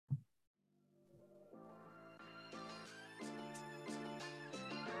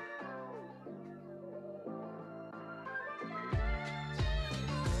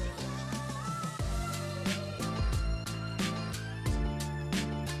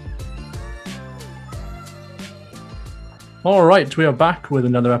All right, we are back with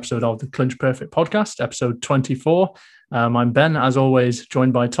another episode of the Clinch Perfect podcast, episode 24. I'm Ben, as always,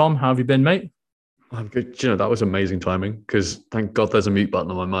 joined by Tom. How have you been, mate? I'm good. Do you know, that was amazing timing because thank God there's a mute button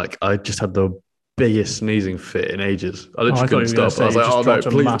on my mic. I just had the biggest sneezing fit in ages. I Oh, I literally thought you couldn't were going to stop. I say was you like, just oh no, dropped a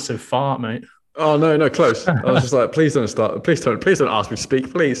please. massive fart, mate. Oh no, close. I was just like, please don't start. Please don't ask me to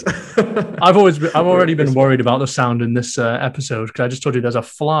speak, please. I've already been worried about the sound in this episode because I just told you there's a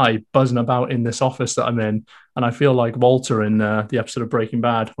fly buzzing about in this office that I'm in, and I feel like Walter in the episode of Breaking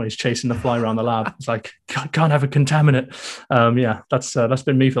Bad when he's chasing the fly around the lab. It's like can't have a contaminant. Yeah, that's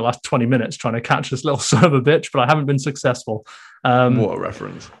been me for the last 20 minutes trying to catch this little son of a bitch, but I haven't been successful. What a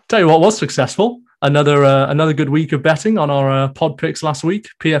reference! Tell you what was successful. Another good week of betting on our pod picks last week.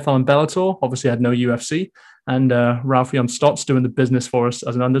 PFL and Bellator obviously had no UFC, and Ralphie on Stotts doing the business for us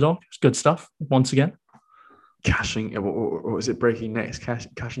as an underdog. It's good stuff once again. Cashing, what was it? Breaking necks,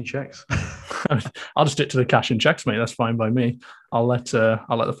 cashing checks. I'll just stick to the cash and checks, mate. That's fine by me. I'll let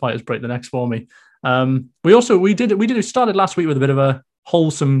the fighters break the necks for me. We started last week with a bit of a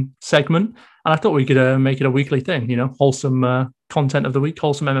wholesome segment, and I thought we could make it a weekly thing. You know, wholesome content of the week,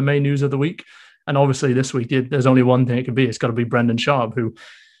 wholesome MMA news of the week. And obviously this week, there's only one thing it could be. It's got to be Brendan Sharp, who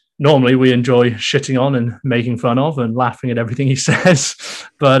normally we enjoy shitting on and making fun of and laughing at everything he says.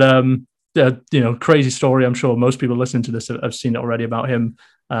 But, crazy story. I'm sure most people listening to this have seen it already about him,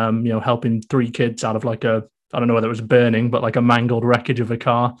 helping 3 kids out of I don't know whether it was burning, but like a mangled wreckage of a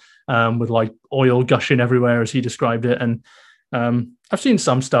car with like oil gushing everywhere, as he described it. And I've seen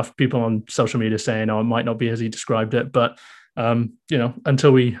some stuff, people on social media saying, oh, it might not be as he described it, but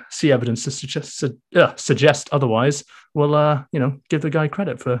until we see evidence to suggest otherwise, we'll, give the guy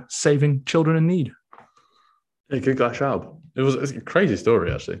credit for saving children in need. Yeah, good guy, Sharp. It's a crazy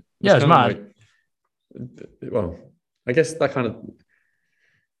story, actually. It's mad. I guess that kind of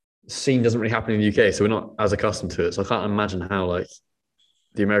scene doesn't really happen in the UK, so we're not as accustomed to it. So I can't imagine how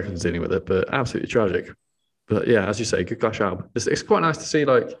the Americans dealing with it, but absolutely tragic. But yeah, as you say, good guy, Sharp. It's quite nice to see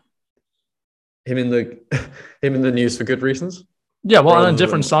him in the news for good reasons. Yeah, well, and a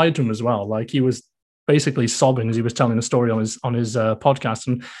different side to him as well. Like, he was basically sobbing as he was telling the story on his podcast.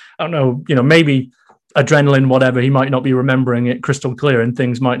 And I don't know, maybe adrenaline, whatever, he might not be remembering it crystal clear, and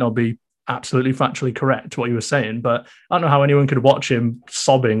things might not be absolutely factually correct what he was saying. But I don't know how anyone could watch him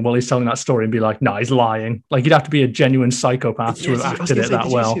sobbing while he's telling that story and be like, "No, he's lying." Like, you'd have to be a genuine psychopath to have acted it that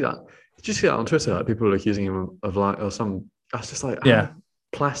well. Did you see that on Twitter? Like, people are accusing him of or some. That's just like, yeah, how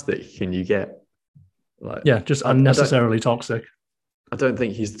plastic can you get? Just unnecessarily toxic. I don't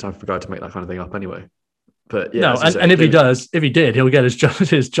think he's the type of guy to make that kind of thing up anyway. But yeah, no, and if he did, he'll get his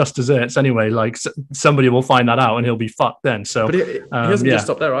just desserts anyway. Like, somebody will find that out and he'll be fucked then. So, but he hasn't just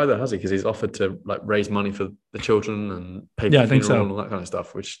stopped there either, has he? Because he's offered to raise money for the children and pay for the funeral and all that kind of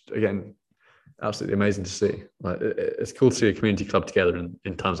stuff. Which, again, absolutely amazing to see. It's cool to see a community club together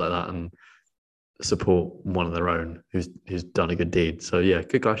in times like that and support one of their own who's done a good deed. So yeah,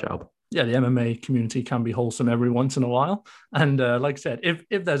 good guy, Sharp. Yeah, the MMA community can be wholesome every once in a while. And like I said,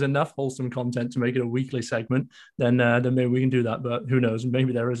 if there's enough wholesome content to make it a weekly segment, then maybe we can do that. But who knows?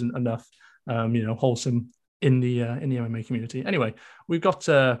 Maybe there isn't enough, wholesome in the MMA community. Anyway, we've got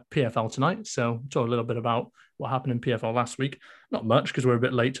PFL tonight, so talk a little bit about what happened in PFL last week. Not much because we're a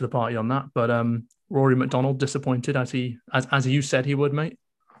bit late to the party on that. But Rory McDonald disappointed as you said he would, mate.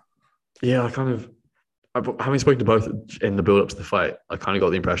 Yeah, having spoken to both in the build up to the fight, I kind of got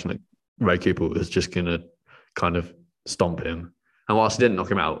the impression that Ray Cooper was just going to kind of stomp him. And whilst he didn't knock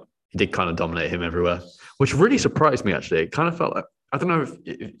him out, he did kind of dominate him everywhere, which really surprised me, actually. It kind of felt like, I don't know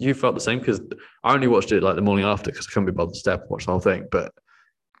if you felt the same, because I only watched it the morning after because I couldn't be bothered to watch the whole thing. But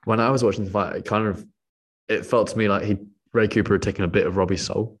when I was watching the fight, it felt to me like Ray Cooper had taken a bit of Robbie's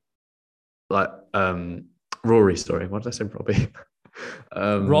soul. Rory, sorry. Why did I say Robbie?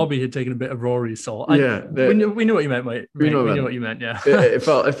 Robbie had taken a bit of Rory's soul. We knew what you meant, mate. We knew what you meant. Yeah, it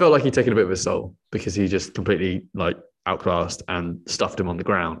felt like he'd taken a bit of his soul because he just completely outclassed and stuffed him on the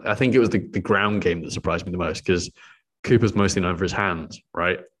ground. I think it was the ground game that surprised me the most, because Cooper's mostly known for his hands,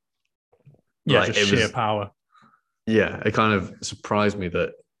 right? Yeah, just sheer power. Yeah, it kind of surprised me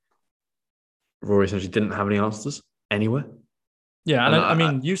that Rory essentially didn't have any answers anywhere. Yeah, and I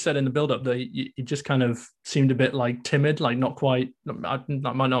mean, you said in the build-up that he just kind of seemed a bit timid, not quite.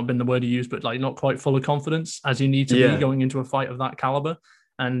 That might not have been the word you used, but not quite full of confidence as you need to be going into a fight of that caliber.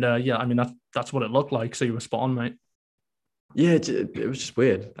 And I mean that's what it looked like. So you were spot on, mate. Yeah, it was just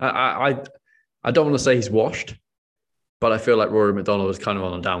weird. I don't want to say he's washed, but I feel like Rory McDonald was kind of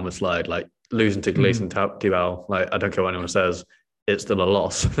on a downward slide, losing to Gleason Tibau. I don't care what anyone says, it's still a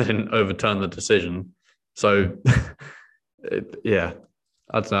loss. They didn't overturn the decision, so.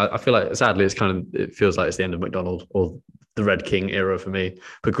 I don't know. I feel like sadly it feels like it's the end of McDonald or the Red King era for me.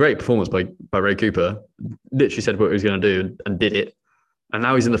 But great performance by Ray Cooper. Literally said what he was going to do and did it. And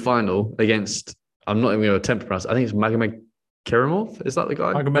now he's in the final against. I'm not even going to attempt to pronounce. I think it's Magomed Kerimov. Is that the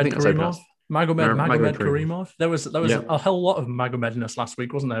guy? I Magomed think that's how you pronounce Karimov. Magomed Karimov. Karimov. There was Yeah. a whole lot of Magomedness last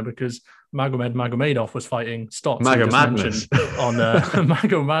week, wasn't there? Because Magomed Magomedov was fighting Stotts, Mago who just Madness. mentioned on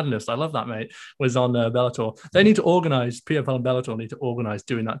Mago Madness. I love that, mate. Was on Bellator. They need to organize PFL and Bellator need to organize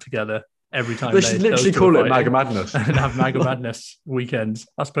doing that together every time They should literally call it Mago Madness and have Mago Madness weekends.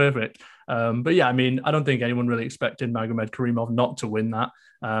 That's perfect. But yeah, I mean, I don't think anyone really expected Magomed Karimov not to win that.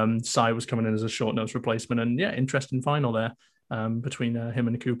 Sai was coming in as a short notice replacement, and yeah, interesting final there. Between him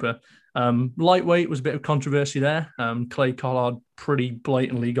and Cooper. Lightweight was a bit of controversy there. Clay Collard pretty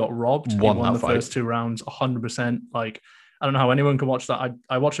blatantly got robbed. He won the first 2 rounds 100%. Like, I don't know how anyone can watch that.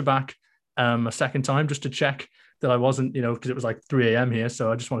 I watched it back a second time just to check that I wasn't, because it was like 3 a.m. here.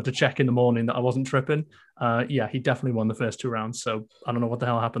 So I just wanted to check in the morning that I wasn't tripping. Yeah, he definitely won the first 2 rounds. So I don't know what the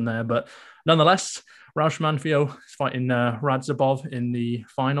hell happened there. But nonetheless, Raush Manfio is fighting Radzhabov in the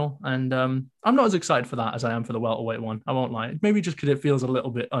final. And I'm not as excited for that as I am for the welterweight one. I won't lie. Maybe just because it feels a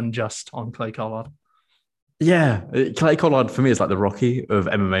little bit unjust on Clay Collard. Yeah, Clay Collard for me is like the Rocky of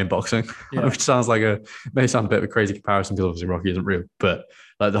MMA and boxing, which sounds like may sound a bit of a crazy comparison because obviously Rocky isn't real, but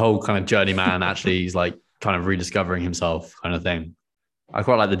like the whole kind of journeyman actually he's like kind of rediscovering himself kind of thing. I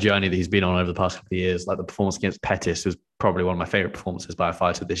quite like the journey that he's been on over the past couple of years. Like the performance against Pettis was probably one of my favorite performances by a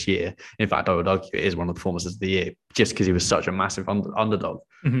fighter this year. In fact, I would argue it is one of the performances of the year just because he was such a massive underdog.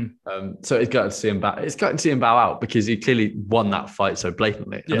 Mm-hmm. So it's got to see him bow out because he clearly won that fight so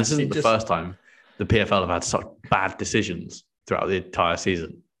blatantly. And this isn't the first time the PFL have had such bad decisions throughout the entire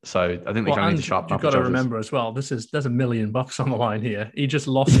season. So I think they kind of need to sharpen up. You've got to remember as well, there's $1 million on the line here. He just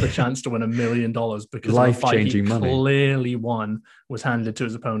lost the chance to win $1 million because life-changing money he clearly won was handed to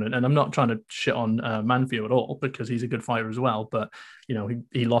his opponent. And I'm not trying to shit on Manfio at all because he's a good fighter as well. But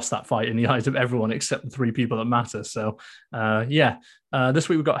he lost that fight in the eyes of everyone except the 3 people that matter. So this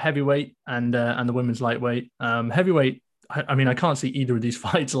week we've got heavyweight and the women's lightweight. Heavyweight. I mean, I can't see either of these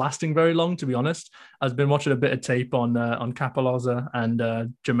fights lasting very long, to be honest. I've been watching a bit of tape on Capoloza and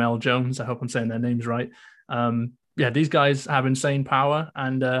Jamel Jones. I hope I'm saying their names right. These guys have insane power,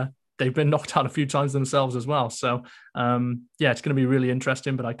 and they've been knocked out a few times themselves as well. So, it's going to be really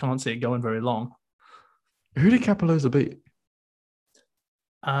interesting, but I can't see it going very long. Who did Capoloza beat?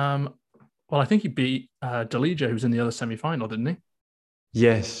 Well, I think he beat Delija, who's in the other semi-final, didn't he?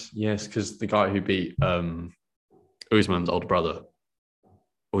 Yes, because the guy who beat Usman's older brother,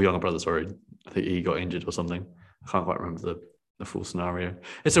 or younger brother, sorry. I think he got injured or something. I can't quite remember the full scenario.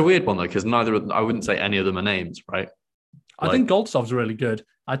 It's a weird one, though, because I wouldn't say any of them are names, right? I think Goltsov's really good.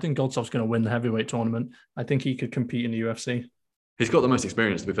 I think Goltsov's going to win the heavyweight tournament. I think he could compete in the UFC. He's got the most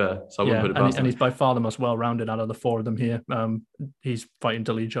experience, to be fair. So I wouldn't put it past him. And he's by far the most well-rounded out of the 4 of them here. He's fighting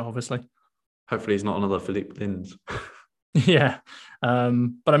Delija, obviously. Hopefully he's not another Philippe Lins. Yeah.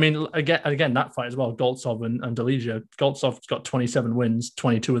 But I mean, again, that fight as well, Goltsov and Delija. Goltsov's got 27 wins,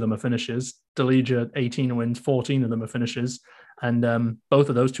 22 of them are finishes. Delija, 18 wins, 14 of them are finishes. And both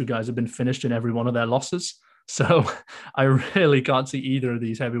of those 2 guys have been finished in every one of their losses. So I really can't see either of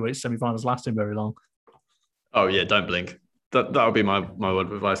these heavyweight semifinals lasting very long. Oh, yeah, don't blink. That would be my word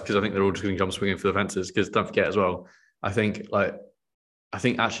of advice, because I think they're all just going to come swinging for the fences. Because don't forget as well, I think the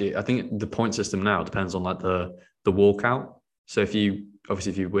point system now depends on like the walkout. So if you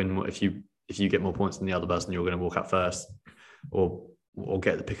win, if you get more points than the other person, you're going to walk out first, or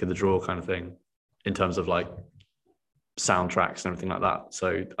get the pick of the draw kind of thing, in terms of like soundtracks and everything like that.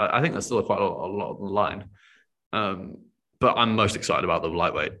 So I think that's still quite a lot on the line. But I'm most excited about the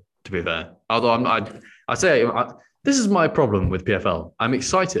lightweight, to be fair. Although I say this is my problem with PFL. I'm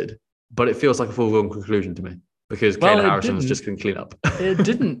excited, but it feels like a foregone conclusion to me. Because Kayla Harrison's just going to clean up. It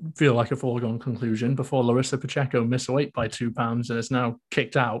didn't feel like a foregone conclusion before Larissa Pacheco missed weight by 2 pounds and is now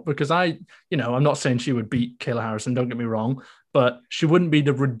kicked out. Because I'm not saying she would beat Kayla Harrison, don't get me wrong, but she wouldn't be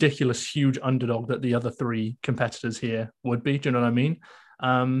the ridiculous, huge underdog that the other 3 competitors here would be. Do you know what I mean?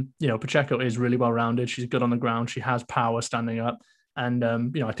 Pacheco is really well-rounded. She's good on the ground. She has power standing up. And,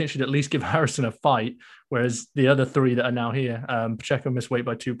 I think she'd at least give Harrison a fight, whereas the other 3 that are now here, Pacheco missed weight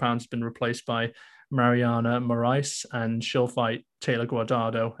by 2 pounds, been replaced by Mariana Moraes, and she'll fight Taylor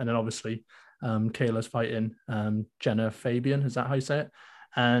Guardado. And then obviously Kayla's fighting Jenna Fabian. Is that how you say it?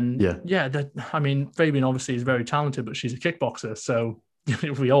 And Fabian obviously is very talented, but she's a kickboxer. So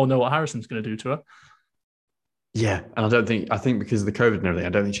we all know what Harrison's going to do to her. Yeah. And I think because of the COVID and everything,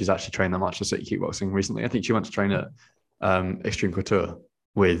 I don't think she's actually trained that much in city kickboxing recently. I think she went to train at Extreme Couture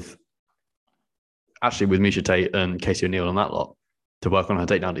with Misha Tate and Casey O'Neill and that lot. to work on her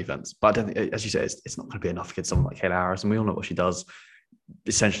takedown defense. But I don't think, as you say, it's not going to be enough against someone like Kayla Harris. And we all know what she does.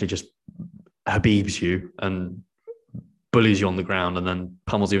 Essentially just Habibs you and bullies you on the ground and then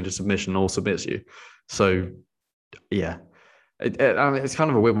pummels you into submission or submits you. So, yeah. It's kind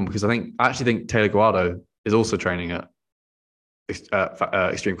of a weird one because I actually think Taylor Guado is also training at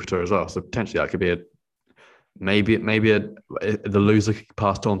Extreme Couture as well. So potentially that could be maybe the loser could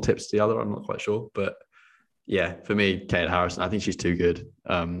pass on tips to the other. I'm not quite sure. But yeah, for me, Kayla Harrison, I think she's too good.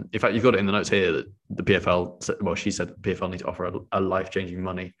 In fact, you've got it in the notes here that the PFL, well, she said the PFL needs to offer a life-changing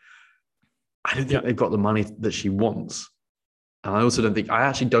money. I don't think they've got the money that she wants. And I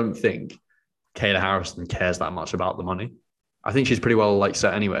actually don't think Kayla Harrison cares that much about the money. I think she's pretty well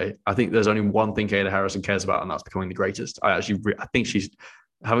set anyway. I think there's only one thing Kayla Harrison cares about, and that's becoming the greatest. I think she's,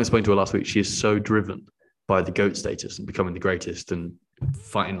 having spoken to her last week, she is so driven by the GOAT status and becoming the greatest and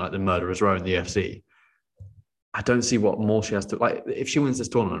fighting like the murderer's row in the UFC. I don't see what more she has to, if she wins this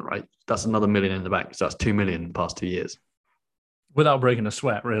tournament, right, that's another $1 million in the bank. So that's $2 million in the past 2 years. Without breaking a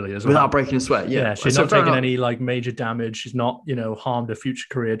sweat, really, as well. Without breaking a sweat, yeah. Yeah, she's not taking any major damage. She's not, harmed her future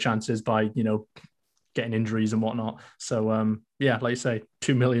career chances by, getting injuries and whatnot. So, like you say,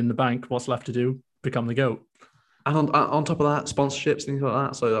 $2 million in the bank. What's left to do? Become the GOAT. And on top of that, sponsorships, things like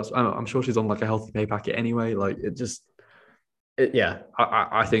that. So I'm sure she's on a healthy pay packet anyway. I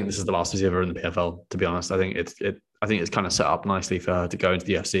think this is the last receiver in the PFL. To be honest, I think it's kind of set up nicely for her to go into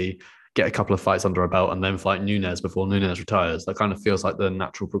the UFC, get a couple of fights under her belt, and then fight Nunes before Nunes retires. That kind of feels like the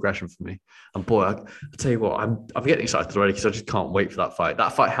natural progression for me. And boy, I tell you what, I'm getting excited already because I just can't wait for that fight.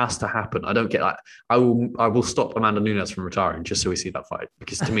 That fight has to happen. I don't get that. I will stop Amanda Nunes from retiring just so we see that fight,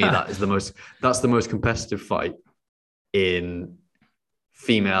 because to me that's the most competitive fight in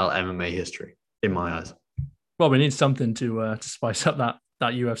female MMA history in my eyes. Well, we need something to spice up that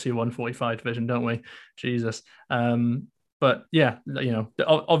UFC 145 division, don't we? Jesus. But yeah,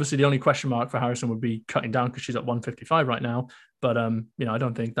 obviously the only question mark for Harrison would be cutting down because she's at 155 right now. But I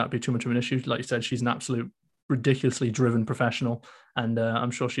don't think that'd be too much of an issue. Like you said, she's an absolute ridiculously driven professional, and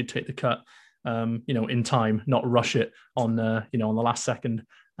I'm sure she'd take the cut, in time, not rush it on on the last second,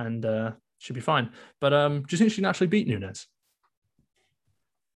 and she'd be fine. But do you think she can actually beat Nunes?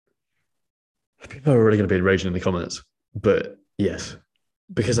 People are really going to be raging in the comments, but yes,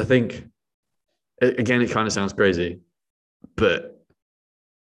 because I think, again, it kind of sounds crazy, but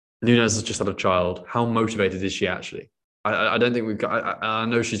Nunes has just had a child. How motivated is she actually? I don't think we've got. I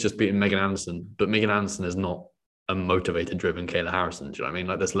know she's just beaten Megan Anderson, but Megan Anderson is not a motivated, driven Kayla Harrison. Do you know what I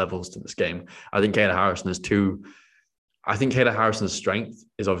mean? There's levels to this game. I think Kayla Harrison is too. I think Kayla Harrison's strength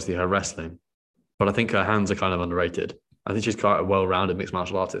is obviously her wrestling, but I think her hands are kind of underrated. I think she's quite a well-rounded mixed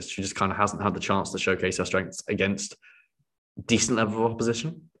martial artist. She just kind of hasn't had the chance to showcase her strengths against decent level of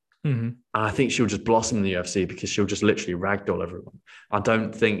opposition. Mm-hmm. And I think she'll just blossom in the UFC because she'll just literally ragdoll everyone. I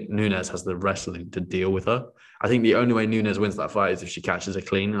don't think Nunes has the wrestling to deal with her. I think the only way Nunes wins that fight is if she catches her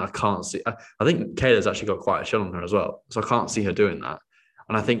clean. And I can't see. I think Kayla's actually got quite a shell on her as well. So I can't see her doing that.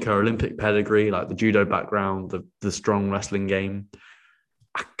 And I think her Olympic pedigree, like the judo background, the strong wrestling game,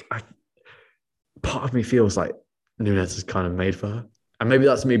 part of me feels like Nunes is kind of made for her. And maybe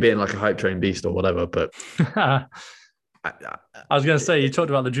that's me being like a hype train beast or whatever, but I was going to say, you talked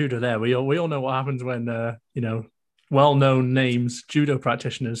about the judo there. We all know what happens when well-known names judo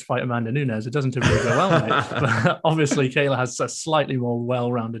practitioners fight Amanda Nunes. It doesn't typically go well, mate. But obviously Kayla has a slightly more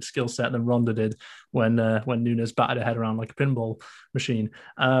well-rounded skill set than Ronda did when Nunes batted her head around like a pinball machine.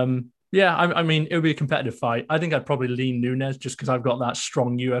 Yeah, I mean, it would be a competitive fight. I think I'd probably lean Nunes just because I've got that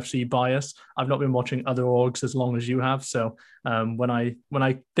strong UFC bias. I've not been watching other orgs as long as you have. So when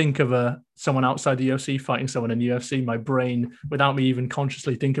I think of someone outside the UFC fighting someone in the UFC, my brain, without me even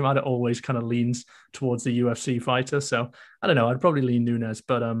consciously thinking about it, always kind of leans towards the UFC fighter. So I don't know. I'd probably lean Nunes,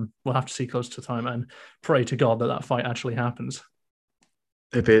 but we'll have to see close to time and pray to God that fight actually happens.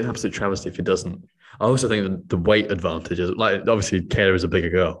 It'd be an absolute travesty if it doesn't. I also think that the weight advantage is obviously Kayla is a bigger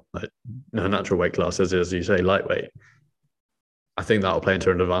girl, her natural weight class, as you say, lightweight. I think that'll play into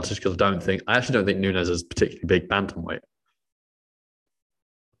an advantage because I actually don't think Nunes is particularly big bantamweight.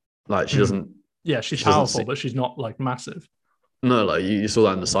 She doesn't. Yeah, she's powerful, but she's not massive. No, you saw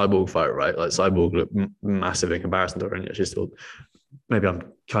that in the Cyborg fight, right? Cyborg looked massive in comparison to her, and yet she's still. Maybe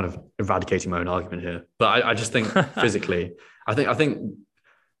I'm kind of eradicating my own argument here, but I just think physically, I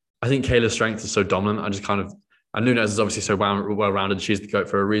think Kayla's strength is so dominant. And Nunes is obviously so well-rounded. She's the GOAT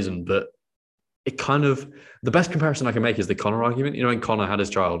for a reason, but the best comparison I can make is the Conor argument. You know, when Conor had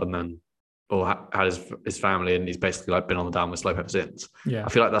his child had his family, and he's basically been on the downward slope ever since. Yeah, I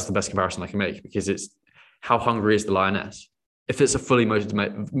feel like that's the best comparison I can make because it's how hungry is the lioness. If it's a fully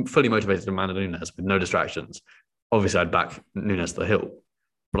motivated Amanda Nunes with no distractions, obviously I'd back Nunes to the hill,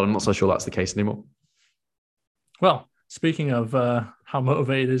 but I'm not so sure that's the case anymore. Well, speaking of how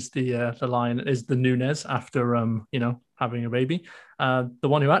motivated is the lion is the Nunes after having a baby. The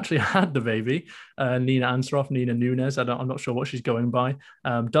one who actually had the baby, Nina Ansaroff, Nina Nunes, I'm not sure what she's going by,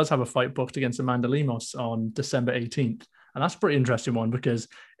 does have a fight booked against Amanda Lemos on December 18th. And that's a pretty interesting one because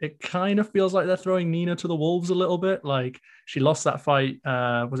it kind of feels like they're throwing Nina to the wolves a little bit. Like she lost that fight.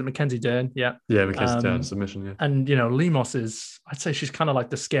 Was it Mackenzie Dern? Yeah. Yeah, Mackenzie Dern submission, yeah. And, Lemos I'd say she's kind of like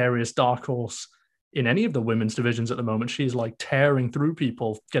the scariest dark horse in any of the women's divisions at the moment. She's like tearing through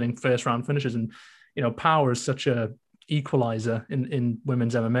people, getting first round finishes. And, power is such a equalizer in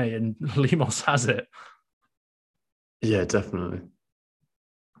women's MMA, and Lemos has it. Yeah, definitely.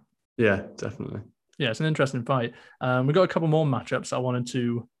 Yeah, definitely. Yeah, it's an interesting fight. We've got a couple more matchups I wanted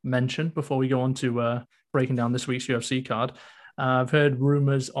to mention before we go on to breaking down this week's UFC card. I've heard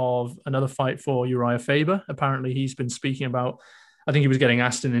rumors of another fight for Uriah Faber. Apparently, he's been speaking about, I think he was getting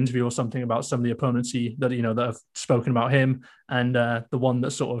asked in an interview or something about some of the opponents that have spoken about him. And the one that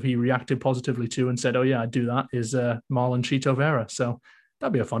sort of he reacted positively to and said, oh, yeah, I'd do that, is Marlon Chito Vera. So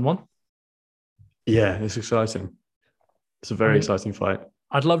that'd be a fun one. Yeah, it's exciting. It's a very exciting fight.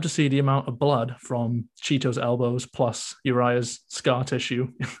 I'd love to see the amount of blood from Chito's elbows plus Uriah's scar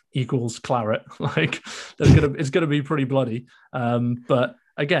tissue equals claret. Like, it's gonna be pretty bloody. But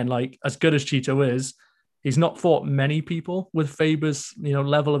again, like as good as Chito is, he's not fought many people with Faber's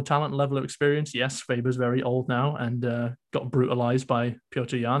level of talent, level of experience. Yes, Faber's very old now and got brutalized by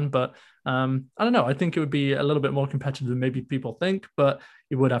Piotr Jan. But I don't know. I think it would be a little bit more competitive than maybe people think. But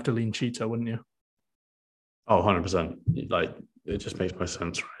you would have to lean Chito, wouldn't you? Oh, 100%. Like, it just makes most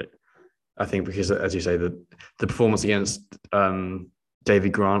sense, right? I think because, as you say, the performance against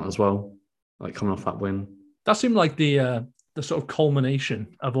David Grant as well, like coming off that win. That seemed like the sort of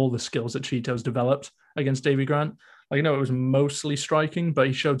culmination of all the skills that Chito's developed against David Grant. Like, it was mostly striking, but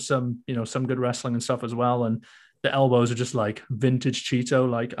he showed some good wrestling and stuff as well. And the elbows are just like vintage Chito.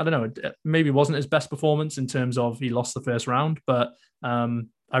 Like, I don't know, it maybe wasn't his best performance in terms of he lost the first round, but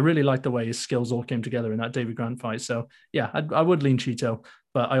I really like the way his skills all came together in that David Grant fight. So yeah, I would lean Chito,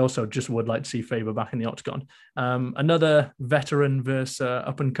 but I also just would like to see Faber back in the octagon. Another veteran versus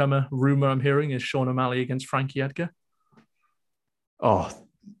up-and-comer rumor I'm hearing is Sean O'Malley against Frankie Edgar. Oh,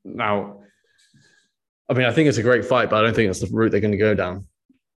 now, I mean, I think it's a great fight, but I don't think that's the route they're going to go down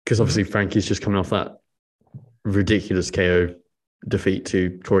because obviously Frankie's just coming off that ridiculous KO defeat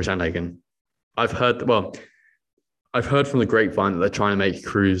to Corey Sandhagen. I've heard from the grapevine that they're trying to make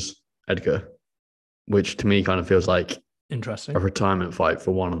Cruz Edgar, which to me kind of feels like interesting a retirement fight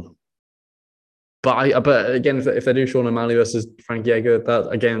for one of them. But again, if they do Sean O'Malley versus Frankie Edgar,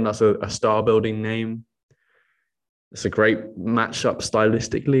 that's a star building name. It's a great matchup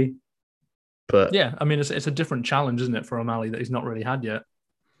stylistically. But yeah, I mean, it's a different challenge, isn't it, for O'Malley that he's not really had yet?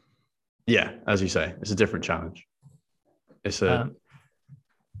 Yeah, as you say, it's a different challenge. It's a.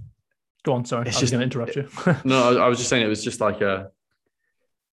 Go on, sorry. I was going to interrupt you. No, I was just saying it was just like I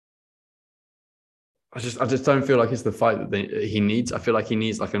just don't feel like it's the fight that he needs. I feel like he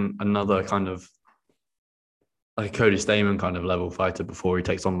needs like another kind of like a Cody Stamann kind of level fighter before he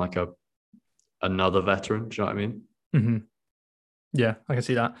takes on like another veteran. Do you know what I mean? Mm-hmm. Yeah, I can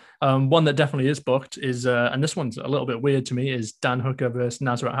see that. One that definitely is booked is, and this one's a little bit weird to me, is Dan Hooker versus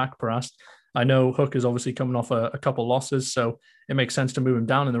Nasrat Haqparast. I know Hooker's obviously coming off a couple losses, so it makes sense to move him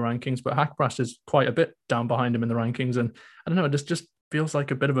down in the rankings, but Haqparast is quite a bit down behind him in the rankings. And I don't know, it just feels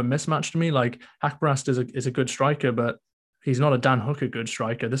like a bit of a mismatch to me. Like Haqparast is a good striker, but he's not a Dan Hooker good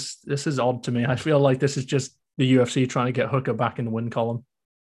striker. This is odd to me. I feel like this is just the UFC trying to get Hooker back in the win column.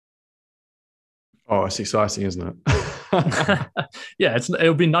 Oh, it's exciting, isn't it? Yeah, it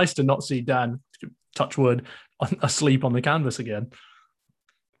would be nice to not see Dan, touch wood, asleep on the canvas again.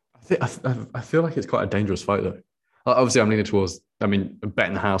 I feel like it's quite a dangerous fight, though. Obviously, I'm leaning towards,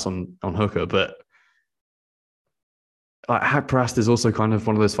 betting the house on Hooker, but like Haqparast is also kind of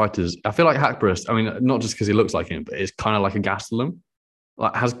one of those fighters. I feel like Haqparast, not just because he looks like him, but it's kind of like a Gastelum.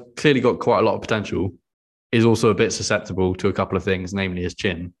 Like, has clearly got quite a lot of potential, is also a bit susceptible to a couple of things, namely his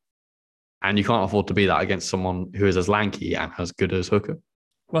chin. And you can't afford to be that against someone who is as lanky and as good as Hooker.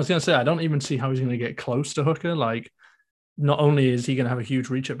 Well, I was going to say, I don't even see how he's going to get close to Hooker. Like, not only is he going to have a huge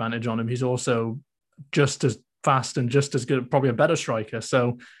reach advantage on him, he's also just as fast and just as good, probably a better striker.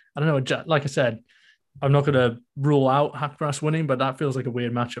 So, I don't know. Like I said, I'm not going to rule out Haqparast winning, but that feels like a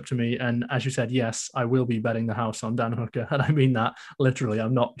weird matchup to me. And as you said, yes, I will be betting the house on Dan Hooker. And I mean that literally.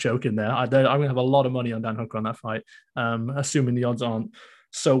 I'm not joking there. I'm going to have a lot of money on Dan Hooker on that fight, assuming the odds aren't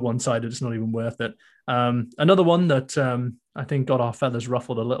so one-sided, it's not even worth it. Another one that I think got our feathers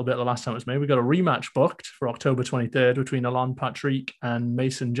ruffled a little bit the last time it was made. We got a rematch booked for October 23rd between Alan Patrick and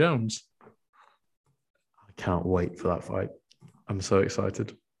Mason Jones. I can't wait for that fight. I'm so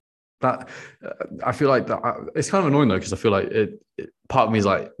excited. That I feel like that it's kind of annoying though, because I feel like part of me is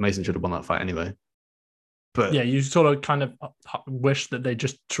like Mason should have won that fight anyway. But yeah, you sort of kind of wish that they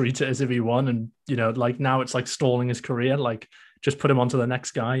just treat it as if he won, and like now it's like stalling his career, like just put him onto the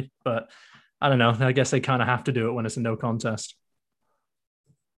next guy. But I don't know. I guess they kind of have to do it when it's a no contest.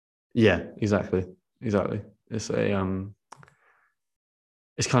 Yeah, exactly. It's it's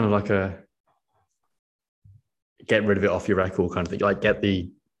kind of like a get rid of it off your record kind of thing. Like get the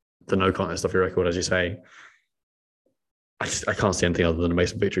no contest off your record, as you say. I can't see anything other than a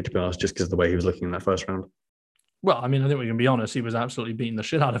Mason victory, to be honest, just because of the way he was looking in that first round. Well, I mean, I think we can be honest. He was absolutely beating the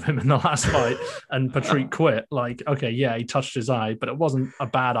shit out of him in the last fight, and Patrick quit. Like, okay, yeah, he touched his eye, but it wasn't a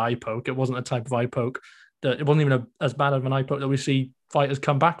bad eye poke. It wasn't a type of eye poke that it wasn't even as bad of an eye poke that we see fighters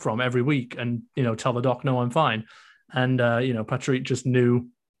come back from every week and tell the doc, no, I'm fine. And Patrick just knew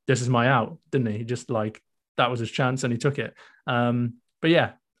this is my out, didn't he? He just like that was his chance and he took it. But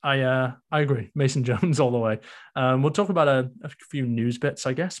yeah, I agree. Mason Jones all the way. We'll talk about a few news bits,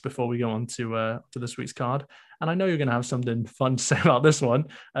 I guess, before we go on to this week's card. And I know you're going to have something fun to say about this one.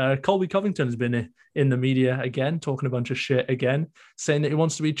 Colby Covington has been in the media again, talking a bunch of shit again, saying that he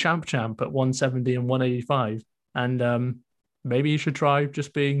wants to be champ at 170 and 185. And maybe he should try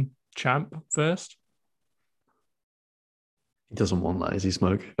just being champ first. He doesn't want that Izzy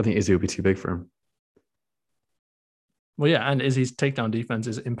smoke. I think Izzy will be too big for him. Well, yeah, and Izzy's takedown defense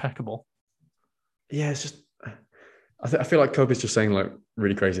is impeccable. Yeah, it's just I feel like Kobe's just saying like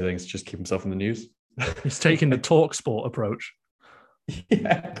really crazy things to just keep himself in the news. He's taking the talk sport approach.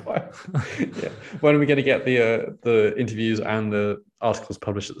 Yeah, quite. Yeah. When are we going to get the interviews and the articles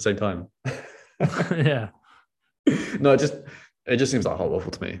published at the same time? Yeah. No, it just seems like hot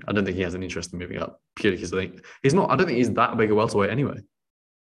waffle to me. I don't think he has any interest in moving up purely because I don't think he's that big a welterweight anyway.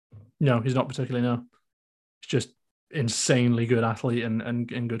 No, he's not particularly. No, he's just insanely good athlete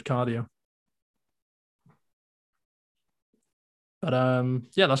and good cardio. But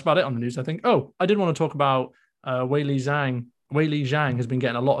yeah, that's about it on the news, I think. Oh, I did want to talk about Weili Zhang. Weili Zhang has been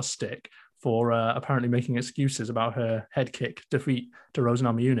getting a lot of stick for apparently making excuses about her head kick defeat to Rose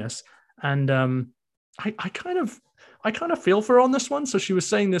Namajunas. And I kind of feel for her on this one. So she was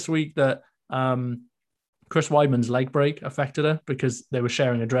saying this week that Chris Weidman's leg break affected her because they were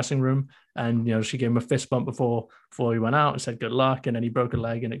sharing a dressing room, and she gave him a fist bump before he went out and said good luck, and then he broke a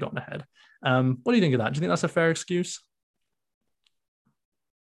leg and it got in the head. What do you think of that? Do you think that's a fair excuse?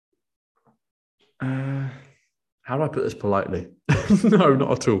 How do I put this politely? No,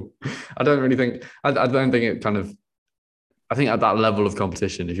 not at all. I don't really think. I don't think it kind of. I think at that level of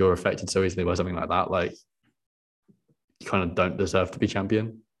competition, if you're affected so easily by something like that, like you kind of don't deserve to be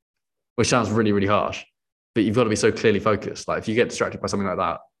champion. Which sounds really, really harsh, but you've got to be so clearly focused. Like if you get distracted by something like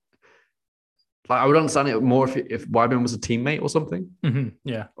that, like I would understand it more if Weidman was a teammate or something,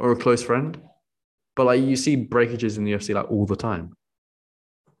 yeah, or a close friend. But like you see breakages in the UFC like all the time.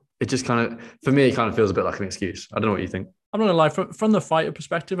 It just kind of, for me, it kind of feels a bit like an excuse. I don't know what you think. I'm not gonna lie. From the fighter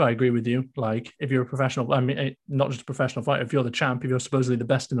perspective, I agree with you. Like, if you're a professional, I mean, not just a professional fighter, if you're the champ, if you're supposedly the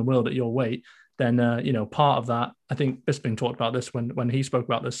best in the world at your weight, then part of that, I think Bisping talked about this when he spoke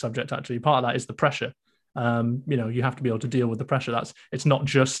about this subject. Actually, part of that is the pressure. You have to be able to deal with the pressure. It's not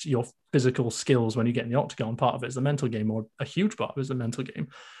just your physical skills when you get in the octagon. Part of it is the mental game, or a huge part of it is the mental game.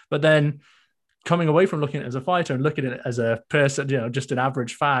 But then, coming away from looking at it as a fighter and looking at it as a person, just an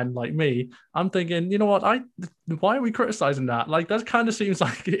average fan like me, I'm thinking, you know what? Why are we criticizing that? Like, that kind of seems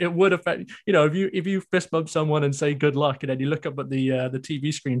like it would affect, if you fist bump someone and say good luck, and then you look up at the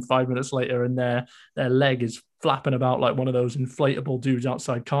TV screen 5 minutes later and their leg is flapping about like one of those inflatable dudes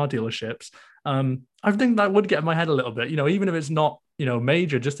outside car dealerships. I think that would get in my head a little bit, even if it's not,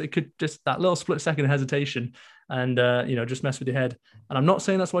 major, it could just that little split second hesitation and, just mess with your head. And I'm not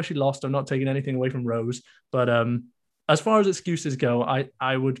saying that's why she lost. I'm not taking anything away from Rose, but as far as excuses go,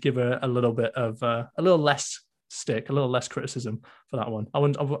 I would give her a little bit of a little less stick, a little less criticism for that one. I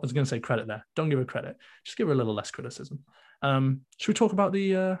was going to say credit there. Don't give her credit. Just give her a little less criticism. Should we talk about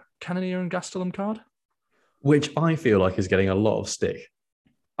the Cannonier and Gastelum card? Which I feel like is getting a lot of stick,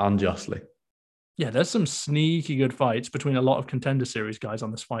 unjustly. Yeah, there's some sneaky good fights between a lot of Contender Series guys on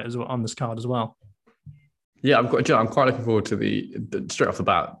this fight as well, on this card as well. Yeah, I'm quite looking forward to the straight off the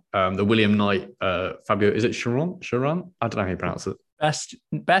bat, the William Knight, Fabio. Is it Sharon? I don't know how you pronounce it.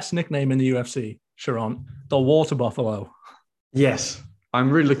 Best nickname in the UFC, Sharon, the Water Buffalo. Yes,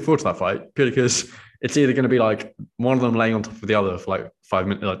 I'm really looking forward to that fight purely because it's either going to be like one of them laying on top of the other for like 5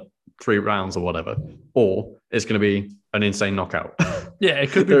 minutes, like 3 rounds or whatever, or it's going to be an insane knockout. Yeah,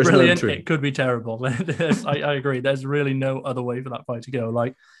 it could be brilliant. It could be terrible. I agree. There's really no other way for that fight to go.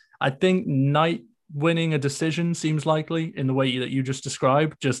 Like, I think Knight winning a decision seems likely in the way that you just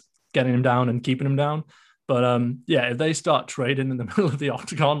described, just getting him down and keeping him down. But yeah, if they start trading in the middle of the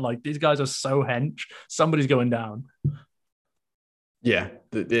octagon, like these guys are so hench, somebody's going down. Yeah,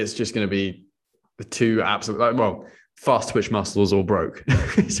 it's just going to be the two absolute, like, well, fast twitch muscles all broke.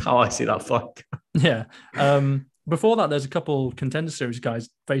 Is how I see that fight. Yeah. Before that, there's a couple Contender Series guys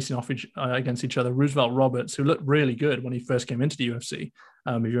facing off against each other. Roosevelt Roberts, who looked really good when he first came into the UFC.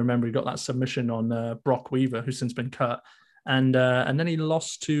 If you remember, he got that submission on Brock Weaver, who's since been cut. And then he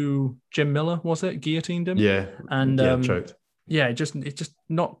lost to Jim Miller, was it? Guillotined him. Yeah. And choked. Yeah, it just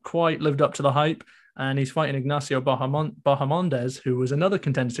not quite lived up to the hype. And he's fighting Ignacio Bahamondes, who was another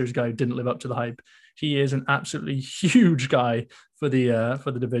Contender Series guy who didn't live up to the hype. He is an absolutely huge guy for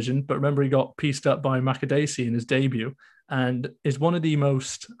the division. But remember, he got pieced up by Makadesi in his debut and is one of the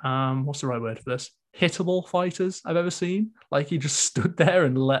most, what's the right word for this? Hittable fighters I've ever seen. Like, he just stood there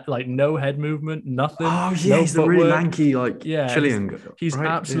and let, like, no head movement, nothing. Oh, yeah, no he's the really lanky, like, Chilean. He's right?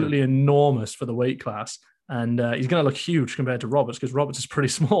 Absolutely enormous for the weight class. And he's going to look huge compared to Roberts because Roberts is pretty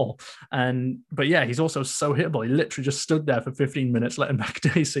small. But yeah, he's also so hittable. He literally just stood there for 15 minutes, letting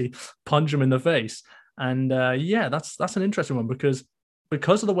Makadesi punch him in the face. And yeah, that's an interesting one because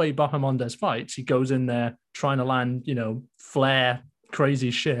of the way Bahamondes fights, he goes in there trying to land, flare,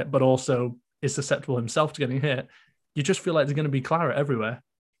 crazy shit, but also is susceptible himself to getting hit. You just feel like there's going to be claret everywhere.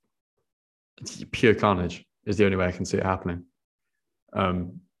 It's pure carnage is the only way I can see it happening.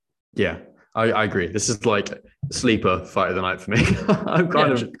 Yeah. I agree. This is like sleeper fight of the night for me.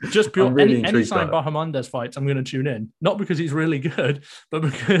 Just pure. Really any time Bahamondes fights, I'm going to tune in. Not because he's really good, but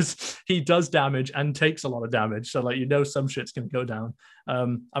because he does damage and takes a lot of damage. So, like, some shit's going to go down.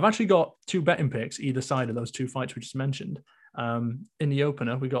 I've actually got 2 betting picks either side of those 2 fights we just mentioned. In the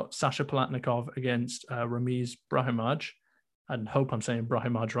opener, we got Sasha Palatnikov against Ramiz Brahimaj. I hope I'm saying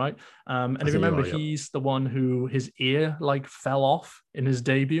Brahimaj right. And if you remember, he's the one who his ear like fell off in his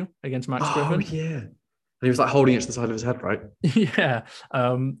debut against Max Griffin. Oh, yeah. And he was like holding it to the side of his head, right? Yeah.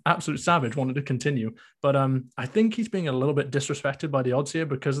 Absolute savage, wanted to continue. But I think he's being a little bit disrespected by the odds here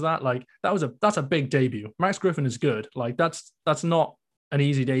because of that. Like, that's a big debut. Max Griffin is good. Like, that's not an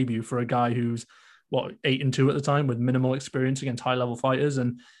easy debut for a guy who's 8-2 at the time with minimal experience against high-level fighters.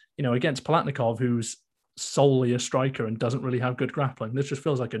 And, against Palatnikov, who's solely a striker and doesn't really have good grappling. This just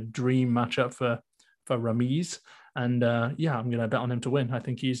feels like a dream matchup for Ramiz. And yeah, I'm going to bet on him to win. I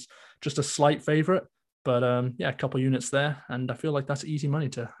think he's just a slight favorite, but yeah, a couple units there. And I feel like that's easy money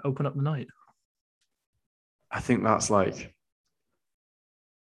to open up the night. I think that's like,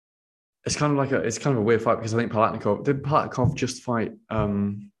 it's kind of a weird fight because I think did Palatnikov just fight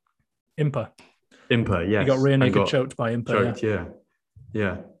Impa, yes. He got rear naked choked by Impa. Choked,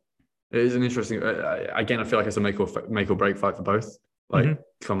 yeah. It is an interesting. Again, I feel like it's a make or break fight for both. Like,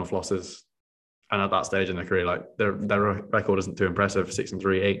 coming off losses, and at that stage in their career, like their record isn't too impressive.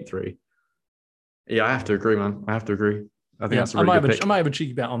 6-3, 8-3. Yeah, I have to agree, man. I think that's a really good pick. I might have a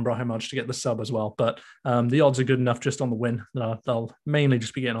cheeky bet on Brahimaj to get the sub as well, but the odds are good enough just on the win. They'll mainly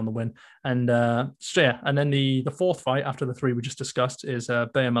just be getting on the win. And so yeah, and then the 4th fight after the 3 we just discussed is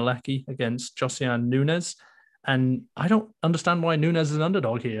Bea Malecki against Josiane Nunes. And I don't understand why Nunes is an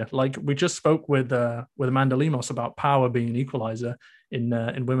underdog here. Like, we just spoke with Amanda Lemos about power being an equalizer in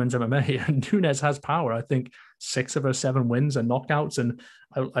women's MMA, and Nunes has power. I think 6 of her 7 wins are knockouts, and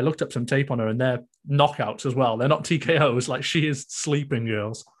I looked up some tape on her, and they're knockouts as well. They're not TKOs. Like, she is sleeping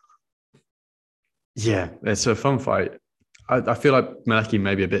girls. Yeah, it's a fun fight. I feel like Malecki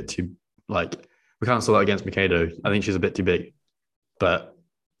may be a bit too, like, we can't saw that against Mikado. I think she's a bit too big, but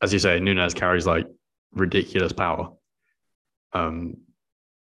as you say, Nunes carries like ridiculous power.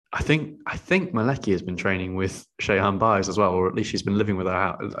 I think Malecki has been training with Shehan Baez as well, or at least she's been living with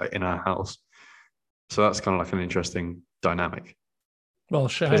her in her house. So that's kind of like an interesting dynamic. Well,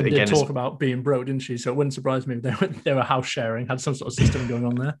 Shehan did talk about being broke, didn't she? So it wouldn't surprise me if they were house sharing, had some sort of system going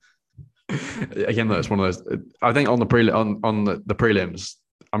on there. Again, though, it's one of those. I think on the prelims,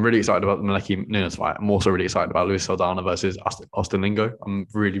 I'm really excited about the Malecki Nunes fight. I'm also really excited about Luis Saldana versus Austin Lingo. I'm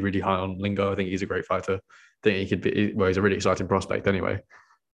really, really high on Lingo. I think he's a great fighter. I think he could be, he's a really exciting prospect anyway.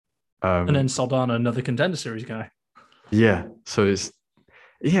 And then Saldana, another Contender Series guy. Yeah. So I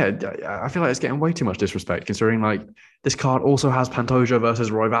feel like it's getting way too much disrespect considering like this card also has Pantoja versus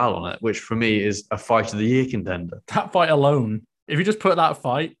Royval on it, which for me is a fight of the year contender. That fight alone if you just put that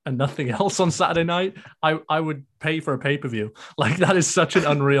fight and nothing else on Saturday night, I would pay for a pay-per-view. Like, that is such an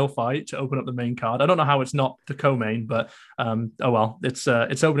unreal fight to open up the main card. I don't know how it's not the co-main, but oh well, it's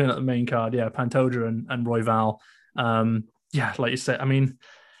opening up the main card. Yeah, Pantoja and Royval. Yeah, like you said, I mean,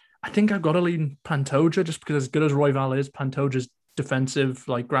 I think I've got to lean Pantoja just because, as good as Royval is, Pantoja's defensive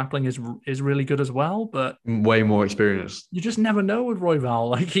like grappling is really good as well. But way more experienced. You just never know with Royval.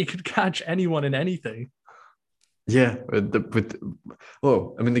 Like, he could catch anyone in anything. Yeah,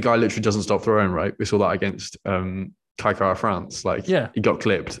 well, I mean, the guy literally doesn't stop throwing, right? We saw that against Kaikara France. Like, he got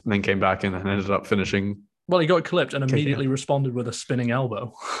clipped and then came back and then ended up finishing. Well, he got clipped and immediately responded with a spinning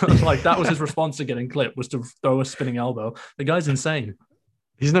elbow. Like, that was his response to getting clipped, was to throw a spinning elbow. The guy's insane.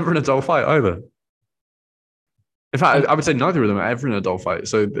 He's never in a dull fight either. In fact, I would say neither of them are ever in a dull fight.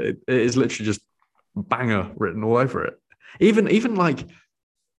 So it is literally just banger written all over it. Even like.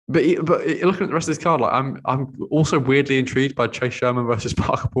 But looking at the rest of this card, like I'm also weirdly intrigued by Chase Sherman versus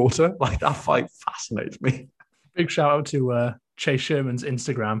Parker Porter. Like, that fight fascinates me. Big shout out to Chase Sherman's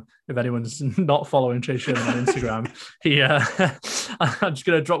Instagram. If anyone's not following Chase Sherman on Instagram, I'm just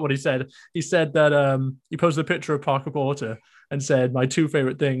gonna drop what he said. He said that he posted a picture of Parker Porter and said, "My two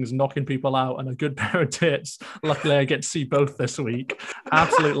favorite things: knocking people out and a good pair of tits." Luckily, I get to see both this week.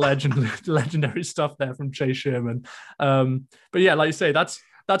 Absolute legendary stuff there from Chase Sherman. But yeah, like you say, that's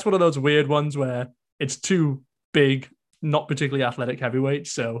one of those weird ones where it's two big, not particularly athletic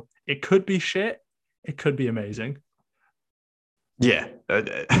heavyweights. So it could be shit. It could be amazing. Yeah.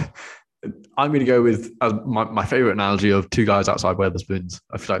 I'm going to go with my favorite analogy of two guys outside Wetherspoons.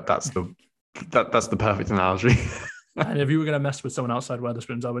 I feel like that's the perfect analogy. And if you were going to mess with someone outside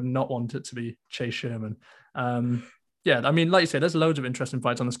Wetherspoons, I would not want it to be Chase Sherman. Yeah, I mean, like you say, there's loads of interesting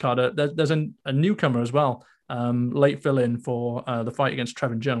fights on this card. There's a newcomer as well, late fill-in for the fight against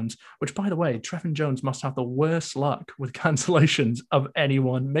Trevin Jones, which, by the way, Trevin Jones must have the worst luck with cancellations of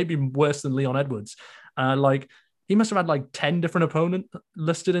anyone, maybe worse than Leon Edwards. He must have had like 10 different opponents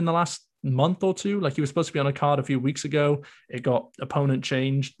listed in the last month or two. Like, he was supposed to be on a card a few weeks ago. It got opponent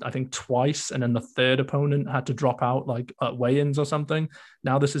changed, I think, twice. And then the third opponent had to drop out like at weigh-ins or something.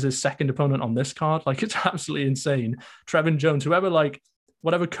 Now this is his second opponent on this card. Like, it's absolutely insane. Trevin Jones,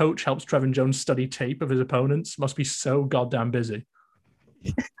 whatever coach helps Trevin Jones study tape of his opponents must be so goddamn busy.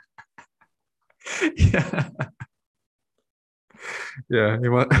 Yeah. Yeah,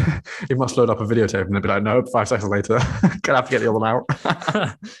 he must load up a videotape and they'll be like, no, 5 seconds later, gonna have to get the other one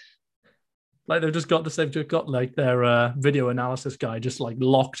out. Like, they've just got like their video analysis guy just like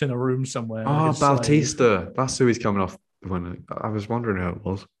locked in a room somewhere. Oh, Bautista. That's who he's coming off. When I was wondering who it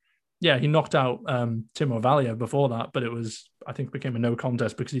was. Yeah, he knocked out Tim O'Valia before that, but I think became a no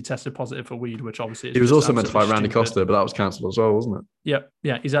contest because he tested positive for weed, which obviously he was also meant to fight Randy Costa, but that was cancelled as well, wasn't it?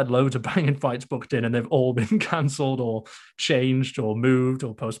 Yeah. He's had loads of banging fights booked in, and they've all been cancelled or changed or moved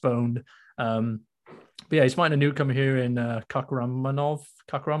or postponed. But yeah, he's fighting a newcomer here in Kakramanov.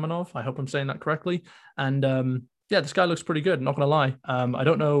 I hope I'm saying that correctly. And this guy looks pretty good. Not gonna lie. I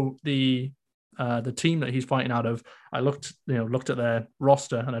don't know the team that he's fighting out of. I looked at their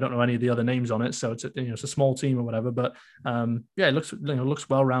roster, and I don't know any of the other names on it. So it's a small team or whatever. But it looks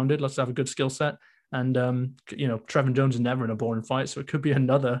well rounded. Let's have a good skill set. And Trevin Jones is never in a boring fight, so it could be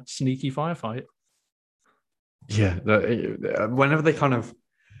another sneaky firefight. Yeah, whenever they kind of.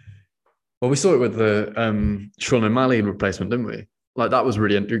 Well, we saw it with the Sean O'Malley replacement, didn't we? Like, that was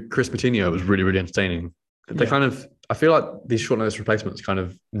really. Chris Patino was really, really entertaining. They kind of. I feel like these short notice replacements kind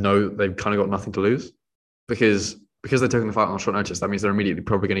of know they've kind of got nothing to lose because they're taking the fight on short notice. That means they're immediately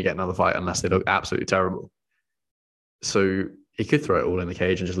probably going to get another fight unless they look absolutely terrible. So he could throw it all in the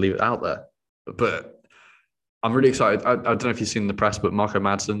cage and just leave it out there. But I'm really excited. I don't know if you've seen the press, but Marco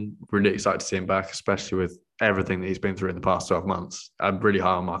Madsen, really excited to see him back, especially with everything that he's been through in the past 12 months. I'm really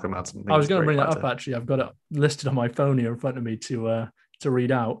high on Marco Madsen. I was going to bring that up, actually. I've got it listed on my phone here in front of me to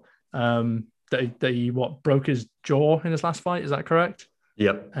read out. That he broke his jaw in his last fight. Is that correct?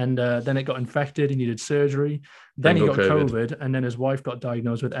 Yep. And then it got infected. He needed surgery. Then he got COVID. And then his wife got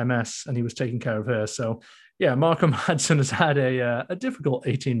diagnosed with MS, and he was taking care of her. So yeah, Marco Madsen has had a difficult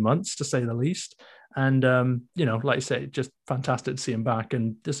 18 months, to say the least. And like you say, just fantastic to see him back.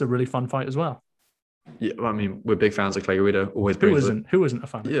 And this is a really fun fight as well. Yeah, I mean, we're big fans of Clay Guida. Who isn't a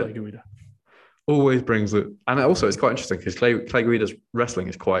fan of Clay Guida? Always brings it. And also, it's quite interesting because Clay Guida's wrestling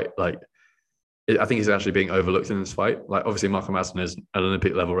is quite like. I think he's actually being overlooked in this fight. Like, obviously, Marco Madsen is an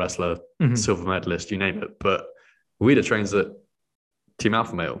Olympic level wrestler, silver medalist, you name it. But Guida trains at Team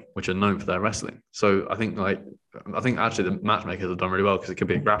Alpha Male, which are known for their wrestling. So I think actually the matchmakers have done really well because it could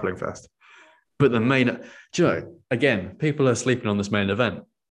be a grappling fest. But again, people are sleeping on this main event.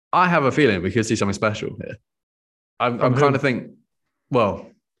 I have a feeling we could see something special here. I'm kind of think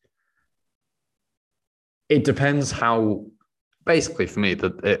Well, it depends how. Basically, for me,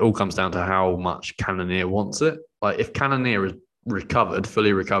 that it all comes down to how much Cannonier wants it. Like, if Cannonier is recovered,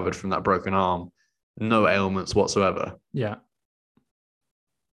 fully recovered from that broken arm, no ailments whatsoever. Yeah.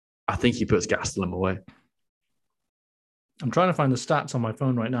 I think he puts Gastelum away. I'm trying to find the stats on my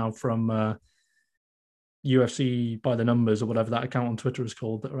phone right now from UFC by the numbers or whatever that account on Twitter is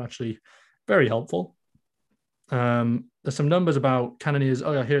called that are actually very helpful. There's some numbers about Cannonier's.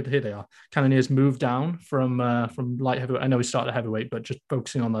 Oh yeah, here they are. Cannonier's moved down from light heavyweight. I know he started at heavyweight, but just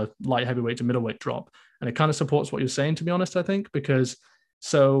focusing on the light heavyweight to middleweight drop, and it kind of supports what you're saying. To be honest, I think because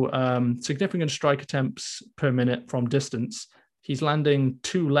significant strike attempts per minute from distance, he's landing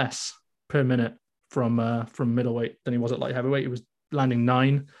 2 less per minute from middleweight than he was at light heavyweight. He was landing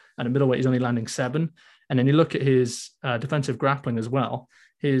 9, and at middleweight he's only landing 7. And then you look at his defensive grappling as well.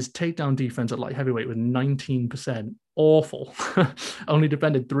 His takedown defense at light heavyweight was 19%. Awful. Only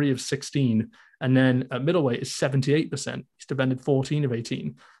defended 3 of 16. And then at middleweight is 78%. He's defended 14 of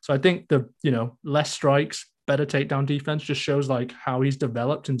 18. So I think the, less strikes, better takedown defense just shows like how he's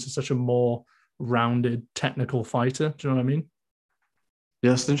developed into such a more rounded technical fighter. Do you know what I mean?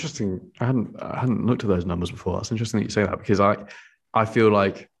 Yeah, it's interesting. I hadn't looked at those numbers before. That's interesting that you say that because I feel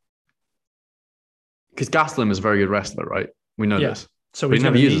like because Gastelum is a very good wrestler, right? We know this. So he's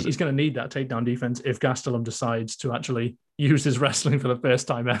going to need that takedown defense if Gastelum decides to actually use his wrestling for the first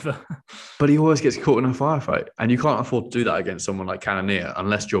time ever. But he always gets caught in a firefight, and you can't afford to do that against someone like Cannonier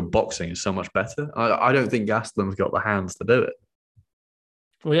unless your boxing is so much better. I don't think Gastelum's got the hands to do it.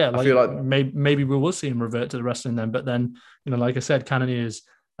 Well, yeah, I feel like maybe we will see him revert to the wrestling then. But then, like I said, Cannonier's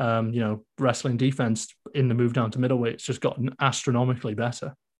wrestling defense in the move down to middleweight has just gotten astronomically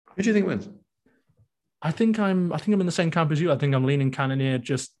better. Who do you think wins? I think I'm in the same camp as you. I think I'm leaning Cannonier.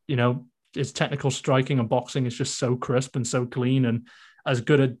 Just his technical striking and boxing is just so crisp and so clean, and as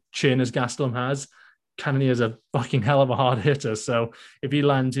good a chin as Gastelum has, Cannonier is a fucking hell of a hard hitter. So if he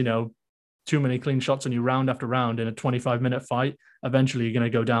lands, too many clean shots on you round after round in a 25-minute fight, eventually you're going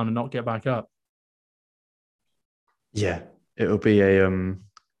to go down and not get back up. Yeah, it'll be a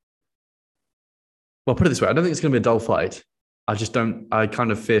well, put it this way, I don't think it's going to be a dull fight. I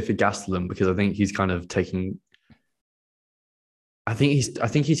kind of fear for Gastelum because I think he's kind of taking. I think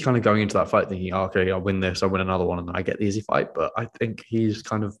he's kind of going into that fight thinking, oh, okay, I'll win this, I'll win another one, and then I get the easy fight. But I think he's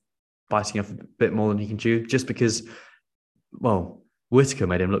kind of biting off a bit more than he can chew, just because, well, Whittaker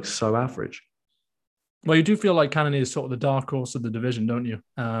made him look so average. Well, you do feel like Cannonier is sort of the dark horse of the division, don't you?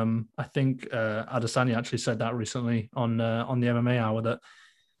 I think Adesanya actually said that recently on the MMA Hour that.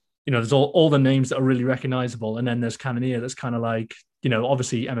 There's all the names that are really recognizable. And then there's Cannonier that's kind of like,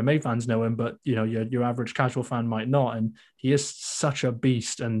 obviously MMA fans know him, but, your average casual fan might not. And he is such a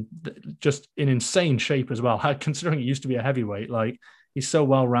beast and just in insane shape as well. Considering he used to be a heavyweight, like he's so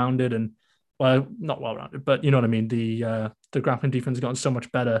well-rounded and, well, not well-rounded, but you know what I mean? The grappling defense has gotten so much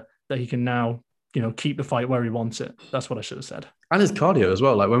better that he can now, keep the fight where he wants it. That's what I should have said. And his cardio as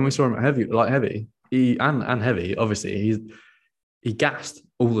well. Like when we saw him at heavy, and heavy, obviously, he gassed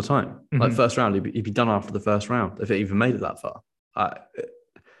all the time. Mm-hmm. Like first round, he'd be done after the first round if it even made it that far.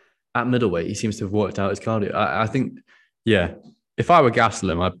 At middleweight, he seems to have worked out his cardio. I think, yeah, if I were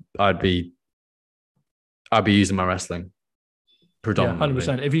Gastelum, I'd be using my wrestling predominantly.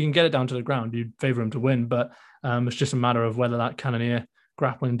 Yeah, 100%. If you can get it down to the ground, you'd favour him to win. But it's just a matter of whether that Cannonier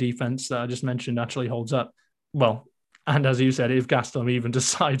grappling defense that I just mentioned actually holds up. Well, and as you said, if Gastelum even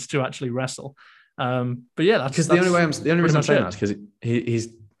decides to actually wrestle. But yeah, that's because the only reason I'm saying that is because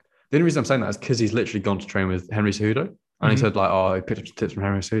the only reason I'm saying that is because he's literally gone to train with Henry Cejudo, and he said like, oh, he picked up some tips from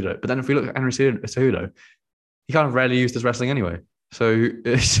Henry Cejudo. But then if we look at Henry Cejudo, he kind of rarely used his wrestling anyway. So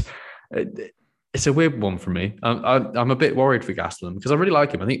it's a weird one for me. I'm a bit worried for Gastelum because I really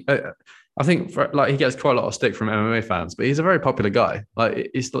like him. I think he gets quite a lot of stick from MMA fans, but he's a very popular guy. Like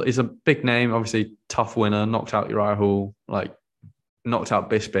he's a big name, obviously tough winner, knocked out Uriah Hall, like knocked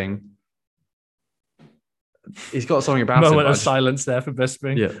out Bisping. He's got something about moment of silence there for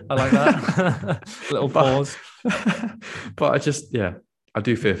Bisping. Yeah, I like that. Little pause. But I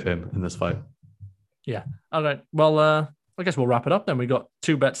do fear for him in this fight. Yeah. All right. Well, I guess we'll wrap it up then. We got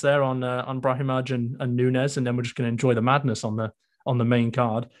 2 bets there on Brahimaj and Nunes, and then we're just going to enjoy the madness on the main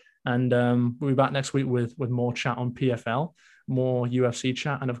card. And we'll be back next week with more chat on PFL, more UFC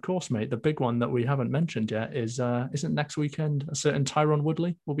chat, and of course, mate, the big one that we haven't mentioned yet is isn't next weekend a certain Tyron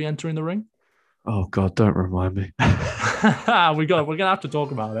Woodley will be entering the ring? Oh God, don't remind me. We're gonna have to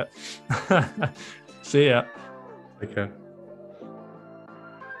talk about it. See ya. Okay.